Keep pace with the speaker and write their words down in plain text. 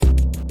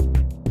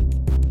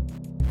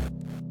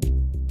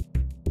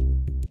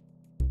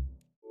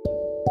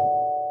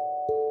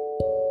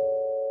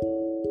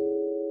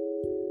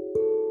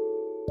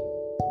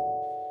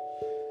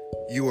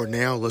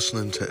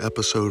listening to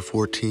episode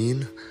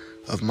 14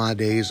 of My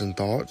Days and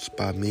Thoughts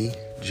by me,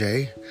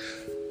 Jay.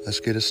 Let's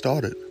get it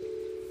started.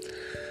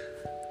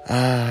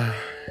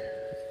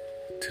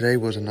 Today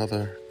was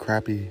another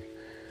crappy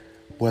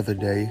weather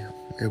day.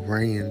 It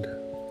rained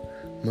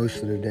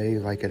most of the day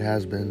like it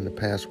has been the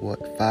past,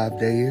 5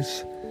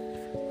 days?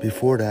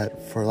 Before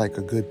that, for like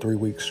a good 3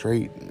 weeks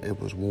straight, it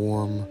was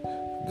warm,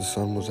 the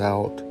sun was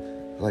out,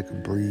 like a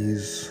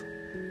breeze,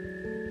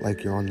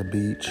 like you're on the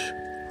beach.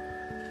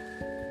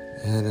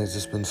 And it's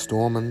just been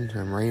storming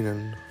and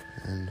raining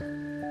and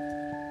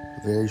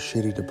very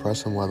shitty,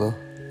 depressing weather.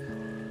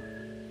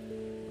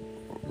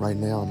 Right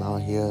now I'm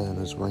out here and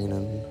it's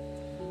raining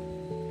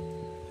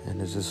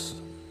and it's just,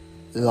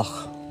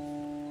 ugh.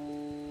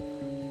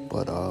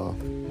 But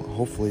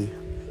hopefully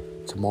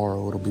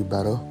tomorrow it'll be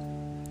better.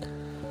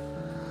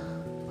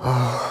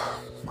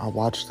 I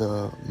watched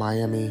the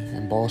Miami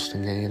and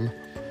Boston game.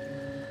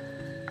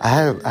 I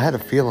had a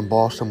feeling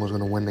Boston was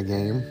going to win the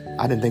game.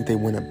 I didn't think they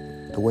win it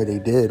the way they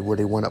did, where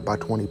they went up by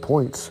 20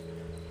 points.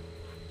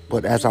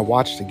 But as I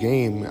watched the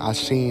game, I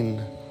seen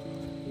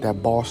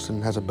that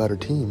Boston has a better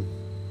team.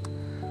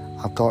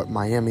 I thought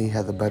Miami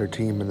had the better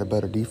team and the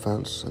better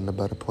defense and the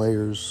better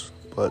players,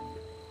 but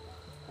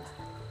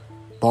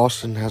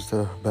Boston has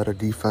the better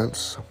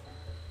defense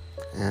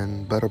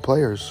and better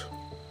players.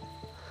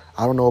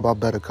 I don't know about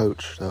better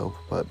coach, though,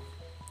 but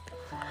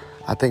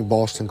I think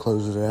Boston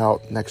closes it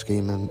out next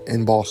game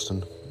in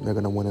Boston. They're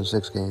going to win in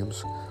 6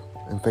 games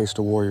and face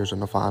the Warriors in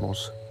the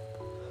finals.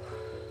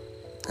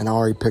 And I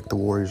already picked the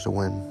Warriors to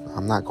win.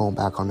 I'm not going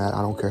back on that.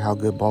 I don't care how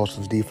good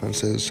Boston's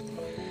defense is.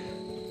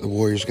 The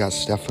Warriors got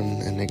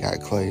Stephen and they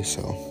got Clay,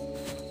 so.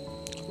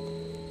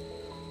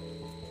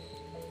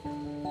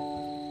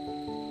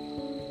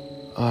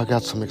 I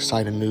got some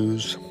exciting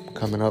news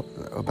coming up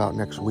about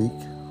next week.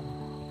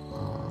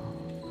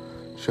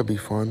 Should be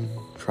fun,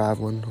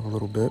 traveling a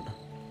little bit.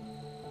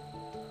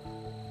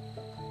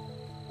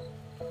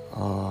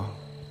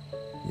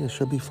 It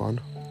should be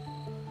fun.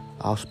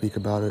 I'll speak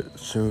about it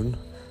soon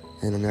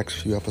in the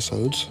next few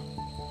episodes.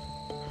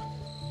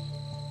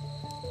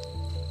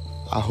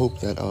 I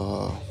hope that,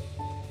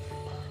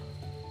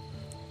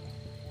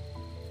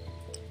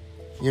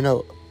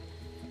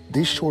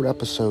 these short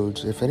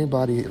episodes, if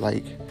anybody,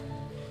 I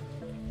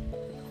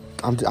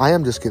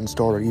am just getting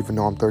started, even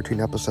though I'm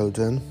 13 episodes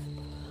in.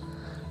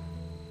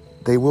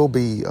 They will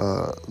be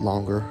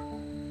longer.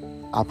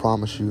 I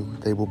promise you,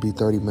 they will be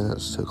 30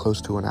 minutes to close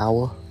to an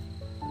hour.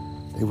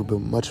 They will be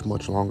much,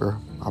 much longer,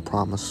 I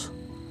promise.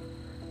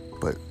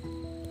 But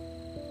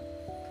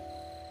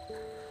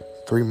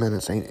 3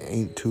 minutes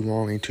ain't too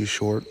long, ain't too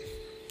short.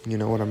 You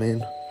know what I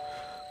mean?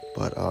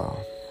 But,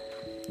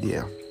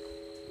 yeah.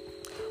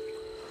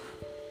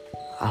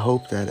 I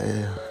hope that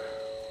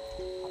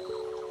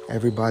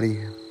everybody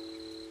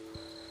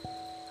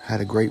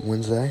had a great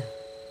Wednesday,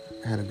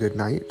 had a good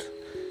night,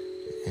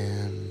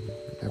 and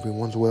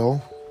everyone's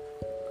well.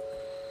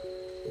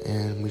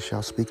 And we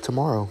shall speak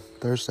tomorrow,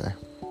 Thursday.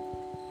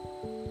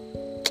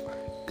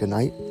 Good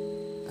night,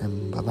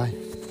 and bye-bye.